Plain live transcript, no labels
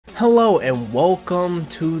Hello and welcome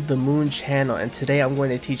to the Moon channel, and today I'm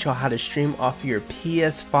going to teach you how to stream off your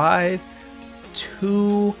PS5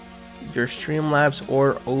 to your Streamlabs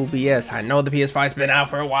or OBS. I know the PS5's been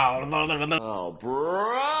out for a while. Oh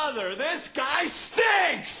brother, this guy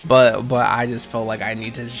stinks! But I just felt like I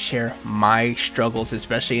need to share my struggles,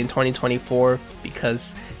 especially in 2024,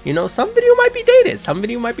 because you know some video might be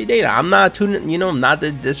dated. I'm not too, not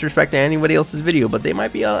to disrespect anybody else's video, but they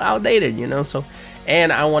might be outdated, so.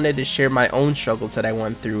 And I wanted to share my own struggles that I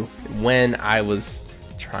went through when I was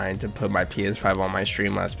trying to put my PS5 on my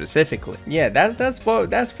Streamlabs specifically. Yeah, that's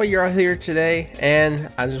for you're here today.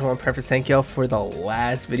 And I just want to preface, thank y'all for the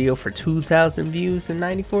last video for 2,000 views and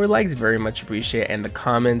 94 likes. Very much appreciate it. And the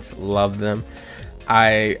comments, love them.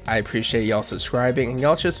 I appreciate y'all subscribing, and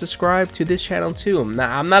y'all should subscribe to this channel too.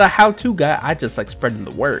 I'm not a how-to guy, I just like spreading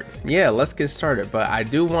the word. Yeah, let's get started. But I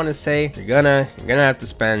do want to say you're gonna have to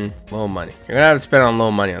spend low money. You're gonna have to spend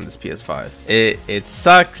low money on this PS5. It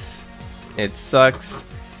sucks. It sucks.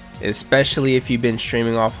 Especially if you've been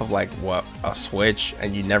streaming off of like a Switch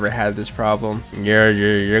and you never had this problem.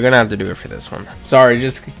 You're gonna have to do it for this one. Sorry,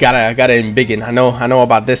 just gotta embiggen. I know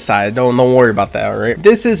about this side. Don't worry about that. All right,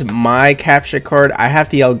 this is my capture card. I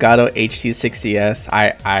have the Elgato HD60s.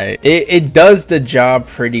 It does the job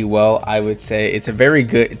pretty well, I would say. It's a very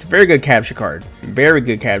good capture card. Very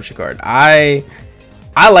good capture card. I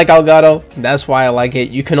like Elgato. That's why I like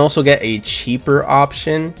it. You can also get a cheaper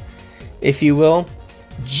option, if you will.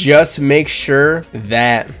 Just make sure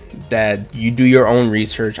that you do your own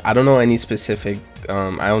research. I don't know any specific,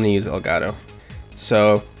 I only use Elgato,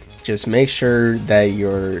 so just make sure that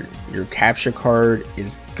your capture card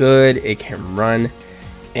is good, it can run,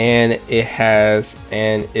 and if it has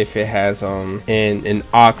an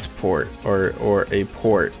aux port or a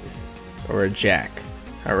port or a jack.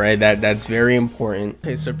 All right, that's very important.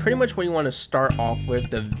 Okay, so pretty much what you want to start off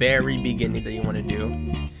with, the very beginning that you want to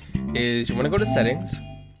do is you want to go to settings,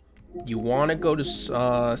 you want to go to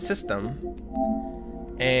system,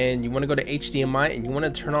 and you want to go to HDMI, and you want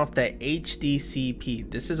to turn off that HDCP.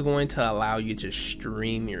 This is going to allow you to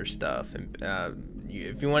stream your stuff, and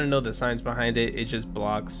if you want to know the science behind it, it just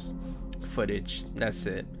blocks footage. That's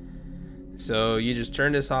it. So you just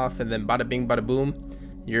turn this off, and then bada bing bada boom,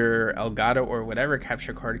 your Elgato or whatever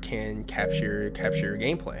capture card can capture your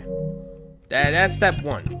gameplay. That's step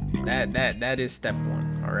one. That is step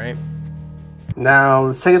one. All right. Now,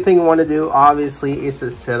 the second thing you want to do, obviously, is to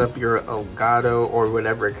set up your Elgato or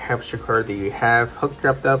whatever capture card that you have hooked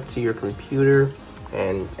up to your computer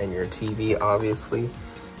and your TV, obviously,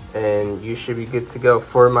 and you should be good to go.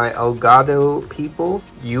 For my Elgato people,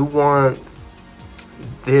 you want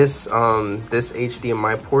this this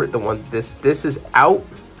HDMI port, the one this is out,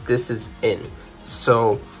 this is in.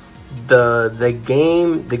 So the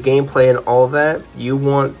gameplay and all that, you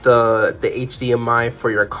want the HDMI for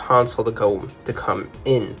your console to come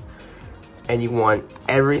in, and you want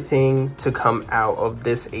everything to come out of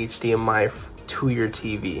this HDMI to your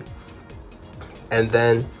TV. And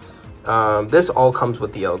then this all comes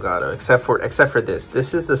with the Elgato except for this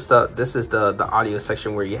is the stuff, this is the audio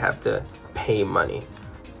section where you have to pay money.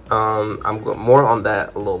 I'm going more on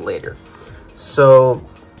that a little later. So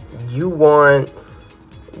you want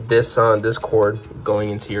this cord going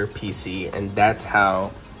into your PC, and that's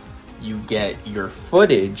how you get your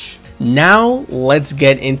footage. Now let's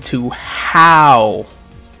get into how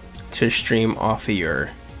to stream off of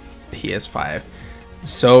your PS5.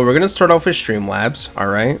 So we're gonna start off with Streamlabs, all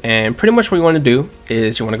right? And pretty much what you want to do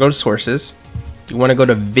is you want to go to sources, you want to go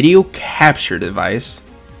to video capture device,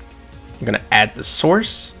 you're gonna add the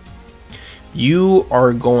source. You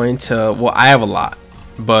are going to, well, I have a lot,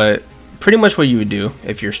 but pretty much what you would do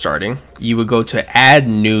if you're starting, you would go to add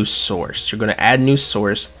new source. You're going to add new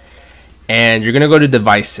source, and you're going to go to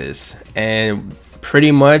devices, and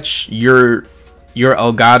pretty much your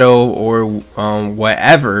Elgato or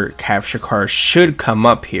whatever capture card should come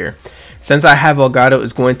up here. Since I have Elgato,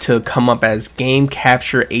 it's going to come up as Game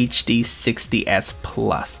Capture HD60s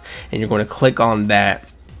Plus, and you're going to click on that,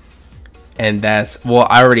 and that's, well,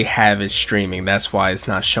 I already have it streaming, that's why it's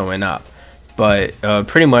not showing up. But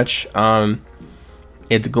pretty much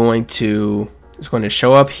it's going to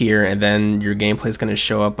show up here, and then your gameplay is going to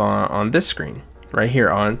show up on this screen right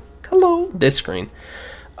here, on this screen.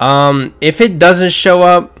 If it doesn't show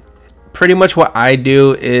up, pretty much what I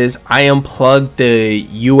do is I unplug the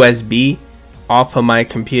USB off of my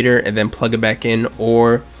computer and then plug it back in,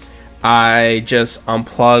 or I just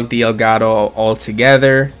unplug the Elgato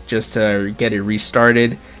altogether just to get it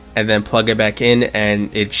restarted, and then plug it back in,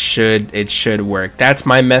 and it should work. That's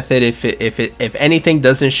my method. If anything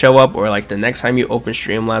doesn't show up, or like the next time you open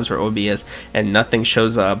Streamlabs or OBS and nothing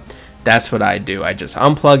shows up, that's what I do. I just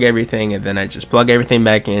unplug everything, and then I just plug everything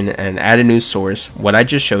back in and add a new source, what I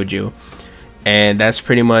just showed you, and that's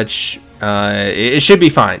pretty much it should be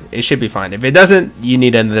fine. It should be fine. If it doesn't, you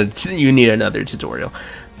need another tutorial.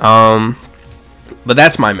 But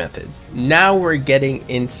that's my method. Now we're getting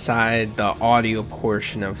inside the audio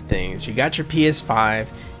portion of things. You got your PS5,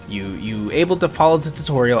 you able to follow the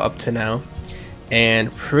tutorial up to now,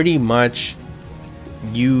 and pretty much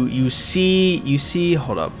you see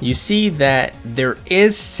that there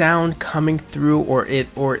is sound coming through, or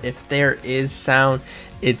if there is sound,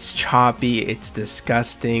 it's choppy, it's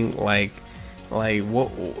disgusting, like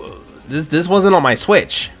what, this wasn't on my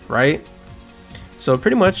Switch, right? So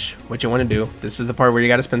pretty much what you want to do, this is the part where you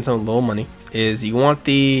got to spend some little money, is you want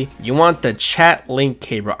the Chat Link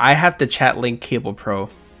cable. I have the Chat Link Cable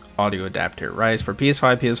Pro audio adapter, right? It's for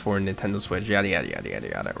PS5, PS4, Nintendo Switch, yada yada yada yada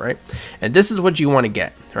yada, right? And this is what you want to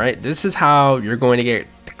get, right? This is how you're going to get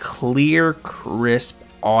clear, crisp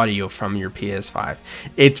audio from your PS5.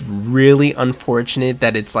 It's really unfortunate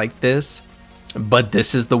that it's like this, but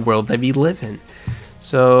this is the world that we live in.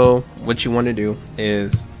 So what you want to do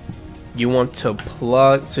is you want to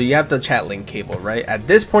plug, so you have the Chat Link cable, right? At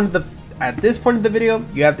this point of the video,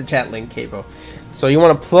 you have the Chat Link cable. So you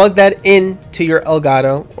want to plug that into your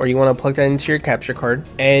Elgato, or you want to plug that into your capture card,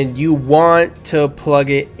 and you want to plug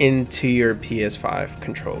it into your PS5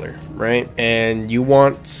 controller, right? And you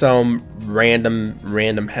want some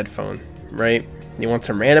random headphone, right? You want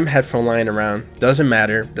some random headphone lying around. Doesn't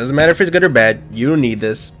matter if it's good or bad. You don't need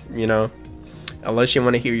this, you know, unless you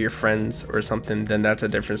want to hear your friends or something, then that's a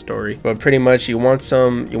different story. But pretty much you want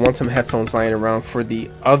some headphones lying around for the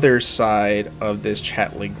other side of this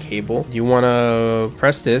Chat Link cable. You want to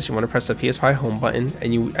press this, you want to press the PS5 home button,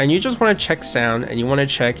 and you just want to check sound, and you want to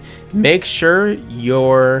check, make sure you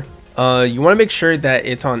want to make sure that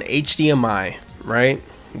it's on HDMI, right?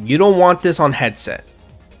 You don't want this on headset.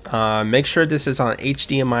 Make sure this is on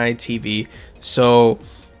HDMI TV, so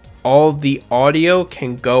all the audio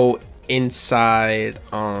can go inside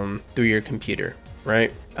through your computer,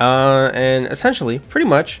 right? And essentially, pretty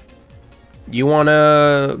much, you want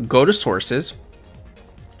to go to sources,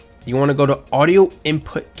 you want to go to audio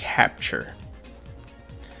input capture,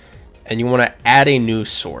 and you want to add a new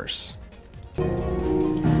source.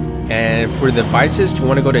 And for devices, you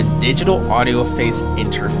want to go to digital audio face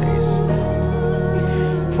interface.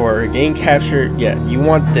 For gain capture, yeah, you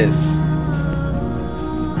want this.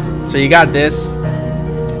 So you got this,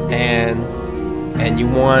 and you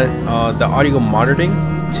want the audio monitoring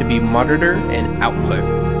to be monitor and output,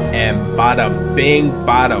 and bada bing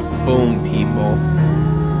bada boom, people.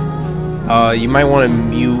 You might want to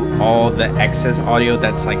mute all the excess audio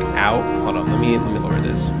that's like out. Hold on, let me lower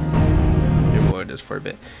this. Let me lower this for a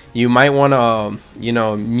bit. You might want to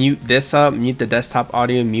mute this up, mute the desktop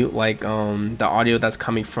audio, mute like the audio that's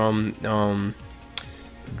coming from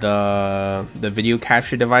the video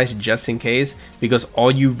capture device, just in case, because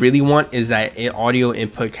all you really want is that audio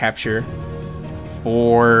input capture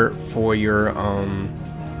for your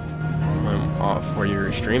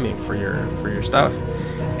streaming, for your stuff.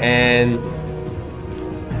 And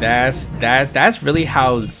that's really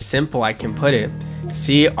how simple I can put it.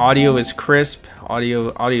 See, audio is crisp,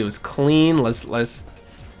 audio is clean. Let's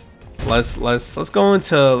go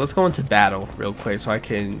into battle real quick so I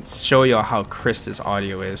can show y'all how crisp this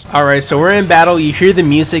audio is. All right, so we're in battle. You hear the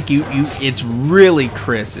music. It's really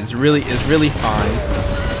crisp. It's really fine.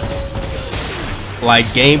 Like,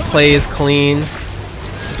 gameplay is clean.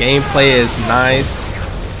 Gameplay is nice.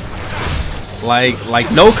 Like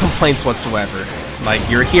no complaints whatsoever. Like,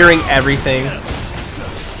 you're hearing everything.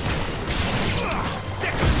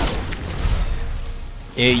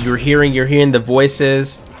 You're hearing the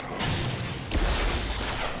voices.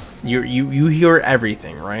 You hear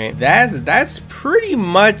everything, right? That's pretty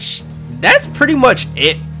much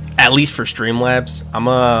it, at least for Streamlabs. I'm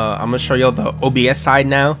gonna show y'all the OBS side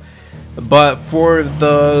now, but for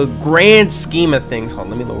the grand scheme of things,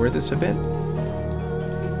 hold on, let me lower this a bit.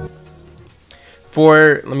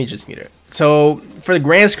 Let me just mute it. So for the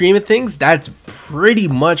grand scheme of things, that's pretty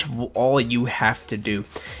much all you have to do.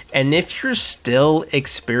 And if you're still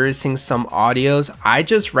experiencing some audios, I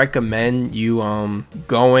just recommend you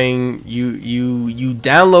downloading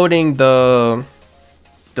the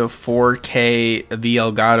 4K, the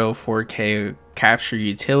Elgato 4K capture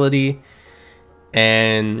utility,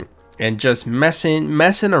 and just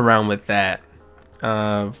messing around with that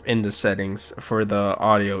in the settings for the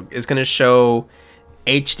audio. It's gonna show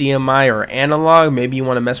HDMI or analog, maybe you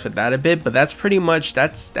want to mess with that a bit, but that's pretty much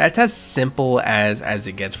that's as simple as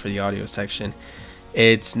it gets for the audio section.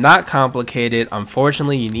 It's not complicated.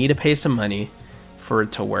 Unfortunately, you need to pay some money for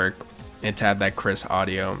it to work and to have that crisp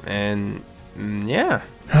audio. And yeah.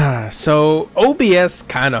 So OBS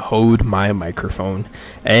kind of hoed my microphone,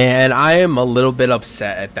 and I am a little bit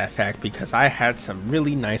upset at that fact because I had some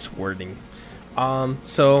really nice wording.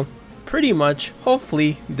 So pretty much,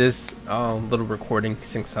 hopefully this little recording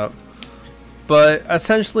syncs up. But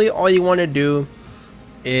essentially, all you want to do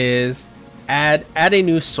is add a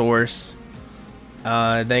new source,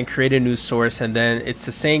 then create a new source, and then it's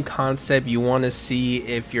the same concept. You want to see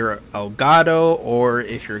if your Elgato or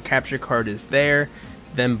if your capture card is there.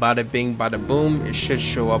 Then bada bing bada boom, it should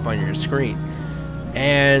show up on your screen.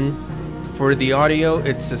 And for the audio,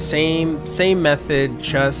 it's the same method.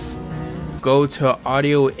 Just go to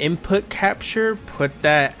audio input capture, put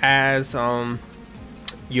that as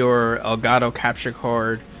your Elgato capture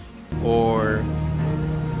card, or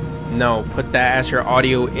no, put that as your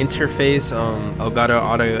audio interface, Elgato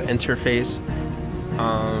audio interface,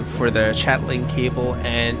 for the chat link cable,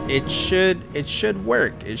 and it should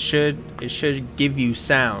work. It should give you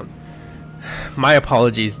sound. My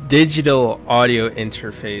apologies, digital audio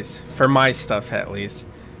interface for my stuff at least.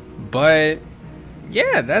 But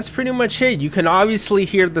yeah, that's pretty much it. You can obviously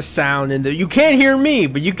hear the sound, and you can't hear me,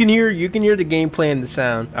 but you can hear the gameplay and the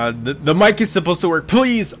sound. The mic is supposed to work.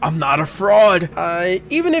 Please, I'm not a fraud.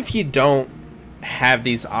 Even if you don't have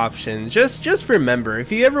these options, just remember,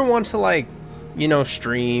 if you ever want to, like, you know,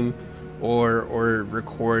 stream or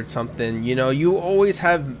record something, you know, you always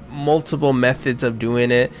have multiple methods of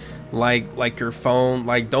doing it, like your phone.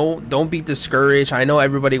 Like, don't be discouraged. I know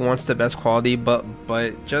everybody wants the best quality, but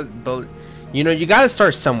you know, you got to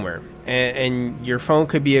start somewhere, and your phone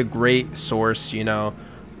could be a great source, you know,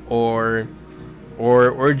 or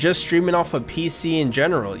just streaming off a PC in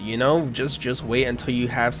general. You know, just wait until you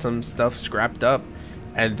have some stuff scrapped up,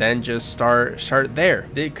 and then just start there,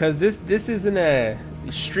 because this isn't a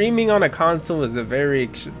streaming on a console is a very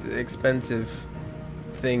expensive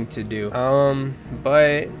thing to do.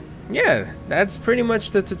 But yeah, that's pretty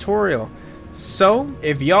much the tutorial. So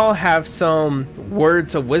if y'all have some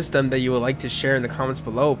words of wisdom that you would like to share in the comments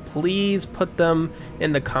below, please put them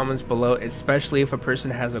in the comments below, especially if a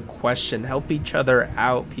person has a question. Help each other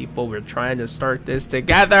out, people. We're trying to start this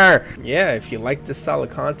together. Yeah, if you like this solid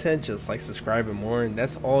content, just like, subscribe, and more, and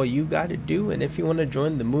that's all you got to do. And if you want to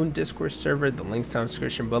join the Moon Discord server, the link's down in the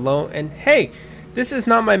description below. And hey, this is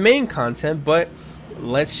not my main content, but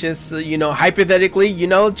let's just you know, hypothetically, you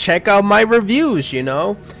know, check out my reviews. You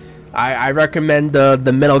know, I recommend the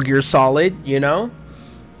Metal Gear Solid, you know.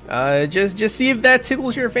 Just see if that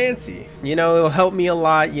tickles your fancy. You know, it'll help me a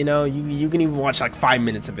lot. You know, you can even watch like 5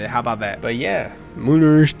 minutes of it. How about that? But yeah,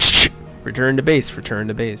 Mooners, return to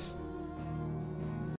base.